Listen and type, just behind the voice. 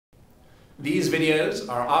These videos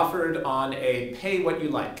are offered on a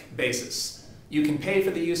pay-what-you-like basis. You can pay for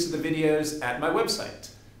the use of the videos at my website.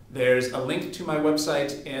 There's a link to my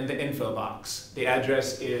website in the info box. The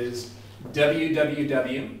address is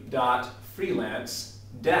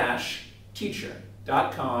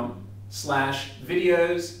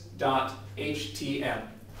www.freelance-teacher.com/videos.htm.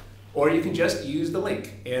 Or you can just use the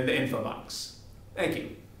link in the info box. Thank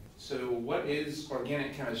you. So what is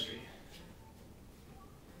organic chemistry?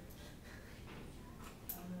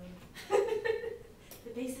 The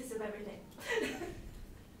basis of everything. It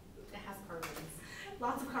has carbons.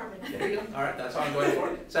 Lots of carbon. There you go. All right, that's all I'm going for.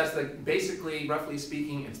 So that's basically, roughly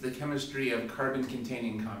speaking, it's the chemistry of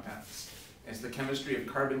carbon-containing compounds. It's the chemistry of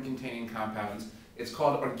carbon-containing compounds. It's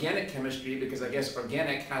called organic chemistry because I guess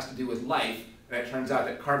organic has to do with life, and it turns out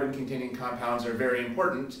that carbon-containing compounds are very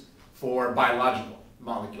important for biological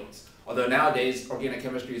molecules. Although nowadays, organic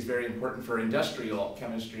chemistry is very important for industrial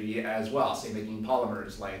chemistry as well, say making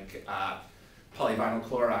polymers like polyvinyl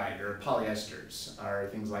chloride or polyesters or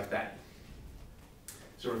things like that.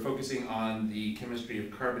 So we're focusing on the chemistry of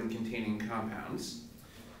carbon-containing compounds.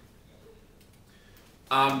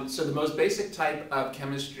 So the most basic type of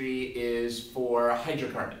chemistry is for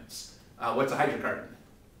hydrocarbons. What's a hydrocarbon?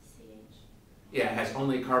 CH. Yeah, it has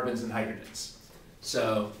only carbons and hydrogens.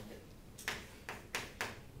 So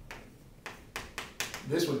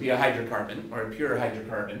this would be a hydrocarbon, or a pure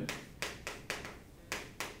hydrocarbon.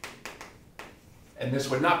 And this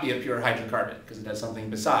would not be a pure hydrocarbon, because it has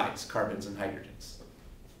something besides carbons and hydrogens.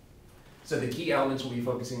 So the key elements we'll be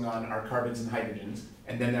focusing on are carbons and hydrogens,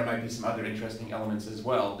 and then there might be some other interesting elements as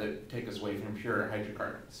well that take us away from pure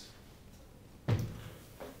hydrocarbons.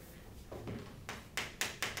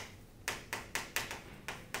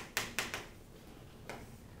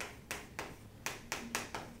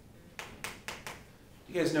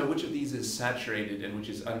 You guys know which of these is saturated and which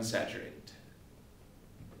is unsaturated?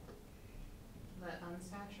 The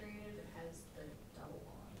unsaturated has the double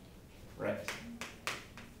bond. Right.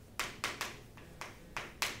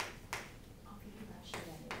 I'll give you that shit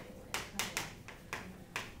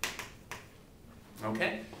anyway.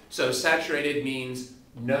 Okay, so saturated means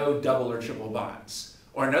no double or triple bonds.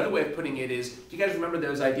 Or another way of putting it is, do you guys remember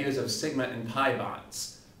those ideas of sigma and pi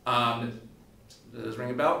bonds? Does this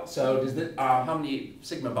ring a bell? So does this, how many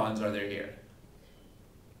sigma bonds are there here?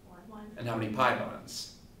 One. And how many pi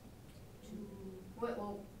bonds?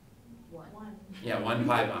 Well, one. One. Yeah, one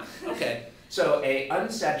pi bond. Okay, so a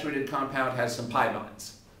unsaturated compound has some pi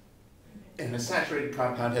bonds. And a saturated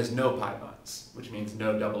compound has no pi bonds, which means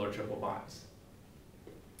no double or triple bonds.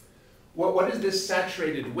 What is this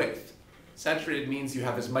saturated with? Saturated means you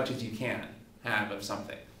have as much as you can have of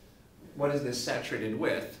something. What is this saturated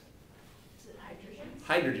with? Is it hydrogens?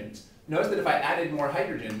 Hydrogens. Notice that if I added more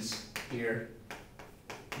hydrogens here,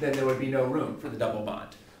 then there would be no room for the double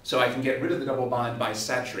bond. So I can get rid of the double bond by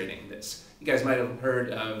saturating this. You guys might have heard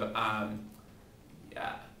of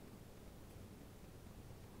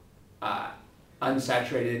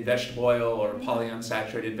unsaturated vegetable oil or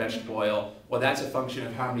polyunsaturated vegetable oil. Well, that's a function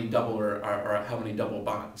of how many double or how many double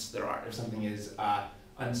bonds there are. If something is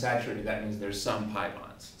unsaturated, that means there's some pi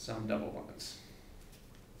bonds, some double bonds.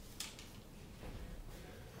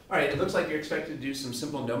 All right, it looks like you're expected to do some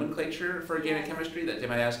simple nomenclature for organic chemistry, that they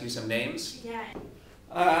might ask you some names. Yeah.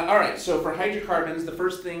 All right, so for hydrocarbons, the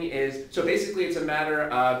first thing is, so basically it's a matter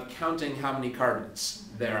of counting how many carbons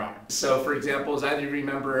there are. So for example, does either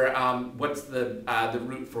remember what's the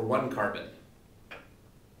root for one carbon?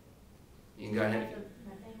 You can go ahead. The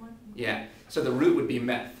methane one? Yeah, so the root would be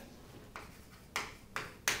meth.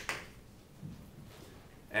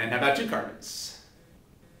 And how about two carbons?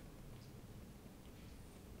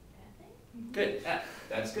 Methane? Good,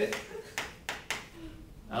 that's good.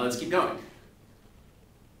 Now let's keep going.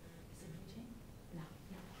 No.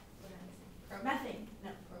 What am I missing? Methane.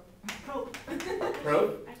 No. Probe.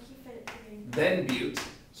 Probe. I keep forgetting. Then bute.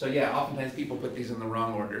 So yeah, oftentimes people put these in the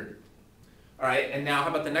wrong order. All right, and now how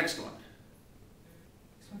about the next one?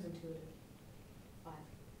 This one's intuitive. 5.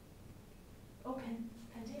 Oh,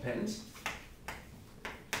 pentane. Pens.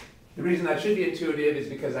 The reason that should be intuitive is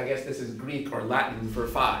because I guess this is Greek or Latin for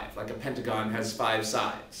 5, like a pentagon has 5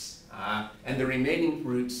 sides. And the remaining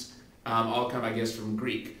roots all come, I guess, from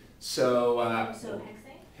Greek. So, So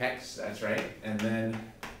hexane? hex, that's right. And then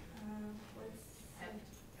What's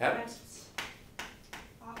hept. Oct.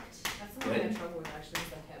 That's the one I had trouble with actually, is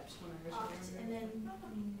the hept when I was Oct. And then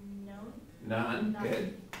known. None. None.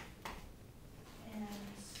 Good. And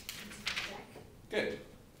deck. Good.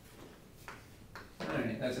 All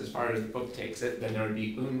right, that's as far as the book takes it. Then there would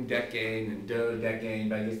be undecane and dodecane,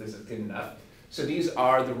 but I guess this is good enough. So these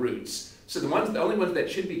are the roots. So the only ones that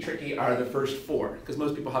should be tricky are the first four, because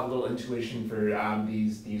most people have a little intuition for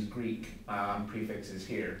these Greek prefixes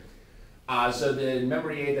here. So the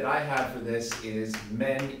memory aid that I have for this is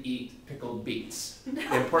men eat pickled beets.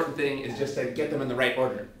 The important thing is just to get them in the right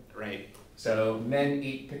order, right? So men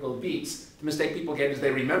eat pickled beets. The mistake people get is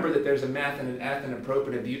they remember that there's a meth and an eth and a prop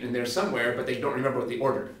and a bute in there somewhere, but they don't remember what the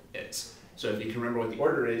order is. So if you can remember what the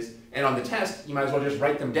order is, and on the test, you might as well just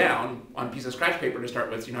write them down on a piece of scratch paper to start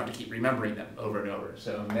with, so you don't have to keep remembering them over and over.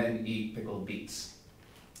 So men eat pickled beets.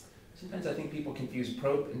 Sometimes I think people confuse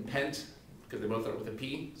prop and pent, because they both start with a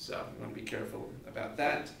P, so you want to be careful about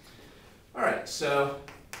that. All right, so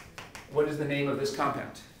what is the name of this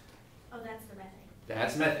compound? Oh, that's the methane.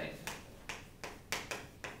 That's methane.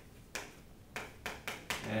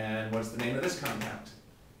 And what's the name of this compound?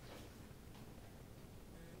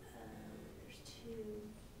 There's two.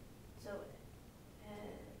 So,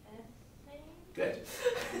 ethane? Good.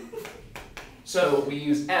 So we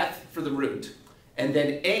use eth for the root, and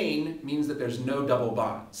then ane means that there's no double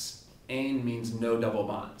bonds. Ane means no double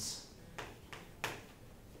bonds.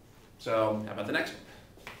 So how about the next one?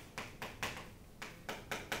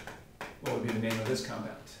 What would be the name of this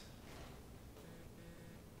compound?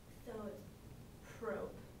 So it's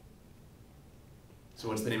prop. So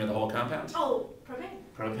what's the name of the whole compound? Oh, propane.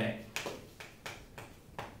 Propane.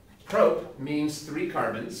 Prop means 3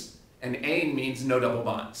 carbons, and ane means no double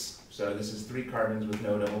bonds. So this is 3 carbons with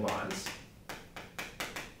no double bonds.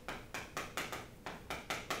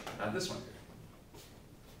 Not this one.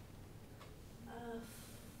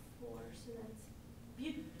 4, so that's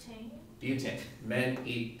butane. Butane. Men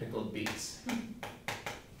eat pickled beets. And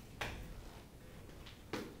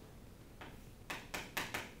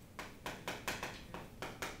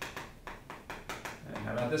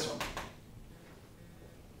how about this one? 1,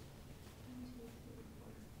 2, 3, 4.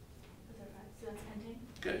 Those are 5. So that's pentane.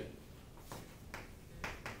 Good.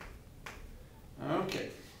 Okay.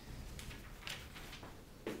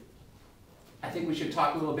 I think we should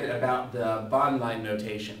talk a little bit about the bond line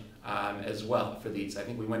notation as well for these. I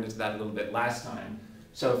think we went into that a little bit last time.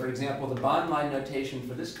 So for example, the bond line notation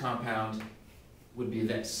for this compound would be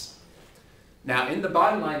this. Now in the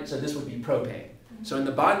bond line, so this would be propane. So in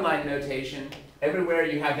the bond line notation, everywhere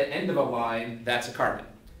you have the end of a line, that's a carbon.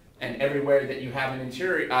 And everywhere that you have an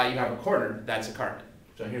interior, you have a corner, that's a carbon.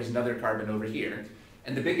 So here's another carbon over here.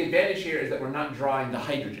 And the big advantage here is that we're not drawing the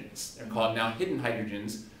hydrogens. They're called now hidden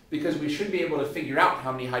hydrogens, because we should be able to figure out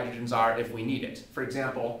how many hydrogens are if we need it. For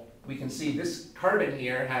example, we can see this carbon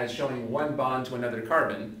here has showing 1 bond to another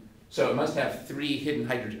carbon, so it must have 3 hidden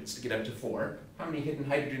hydrogens to get up to 4. How many hidden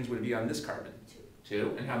hydrogens would be on this carbon?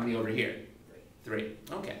 2. And how many over here? 3.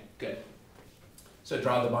 Okay, good. So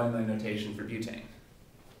draw the bond line notation for butane.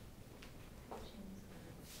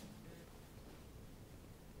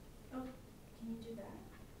 Oh, can you do that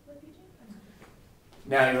with butane?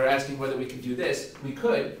 Now you're asking whether we could do this. We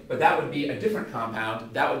could, but that would be a different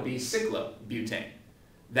compound. That would be cyclobutane.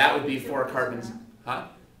 That would be 4 carbons. Huh?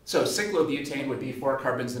 So cyclobutane would be 4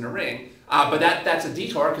 carbons in a ring. But that's a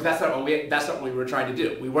detour, because that's not what we were trying to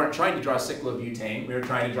do. We weren't trying to draw cyclobutane. We were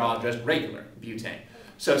trying to draw just regular butane.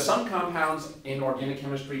 So some compounds in organic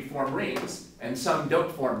chemistry form rings, and some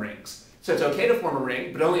don't form rings. So it's okay to form a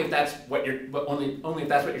ring, but only if that's what you're only if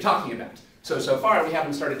that's what you're talking about. So far we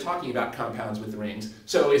haven't started talking about compounds with rings.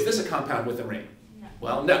 So is this a compound with a ring? No.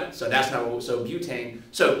 Well, no. So that's not what, so butane.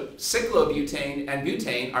 So cyclobutane and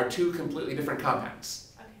butane are 2 completely different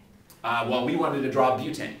compounds. Okay. Well, we wanted to draw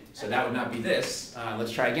butane, so that would not be this.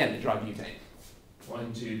 Let's try again to draw butane.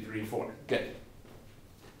 1, 2, 3, 4. Good.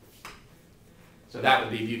 So that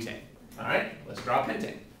would be butane. All right. Let's draw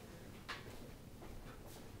pentane.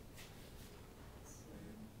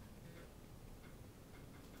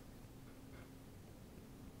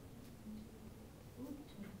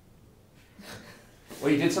 Well,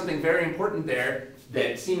 you did something very important there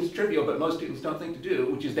that seems trivial, but most students don't think to do,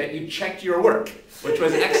 which is that you checked your work, which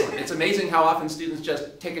was excellent. It's amazing how often students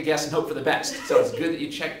just take a guess and hope for the best. So it's good that you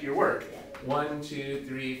checked your work. 1, 2,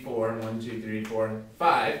 3, 4, 1, 2, 3, 4,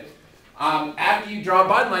 5. After you draw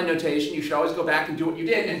bond line notation, you should always go back and do what you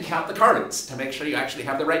did and count the carbons to make sure you actually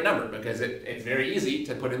have the right number, because it's very easy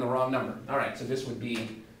to put in the wrong number. All right, so this would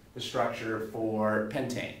be the structure for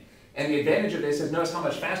pentane. And the advantage of this is notice how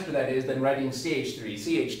much faster that is than writing CH3,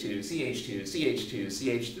 CH2, CH2, CH2,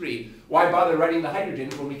 CH3. Why bother writing the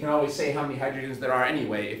hydrogens when we can always say how many hydrogens there are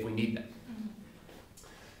anyway if we need them?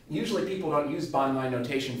 Usually people don't use bond line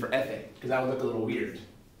notation for ethane, because that would look a little weird.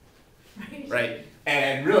 Right?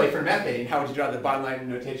 And really for methane, how would you draw the bond line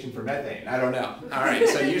notation for methane? I don't know. All right,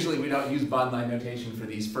 so usually we don't use bond line notation for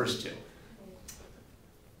these first 2.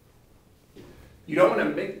 You don't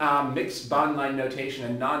want to mix bond line notation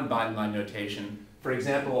and non-bond line notation. For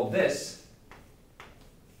example, this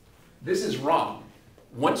is wrong.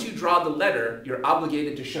 Once you draw the letter, you're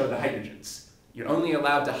obligated to show the hydrogens. You're only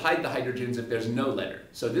allowed to hide the hydrogens if there's no letter.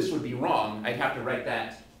 So this would be wrong. I'd have to write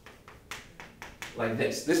that like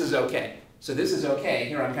this. This is okay. So this is okay.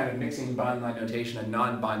 Here I'm kind of mixing bond line notation and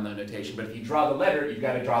non-bond line notation. But if you draw the letter, you've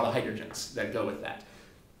got to draw the hydrogens that go with that.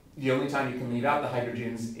 The only time you can leave out the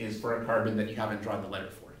hydrogens is for a carbon that you haven't drawn the letter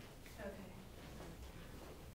for.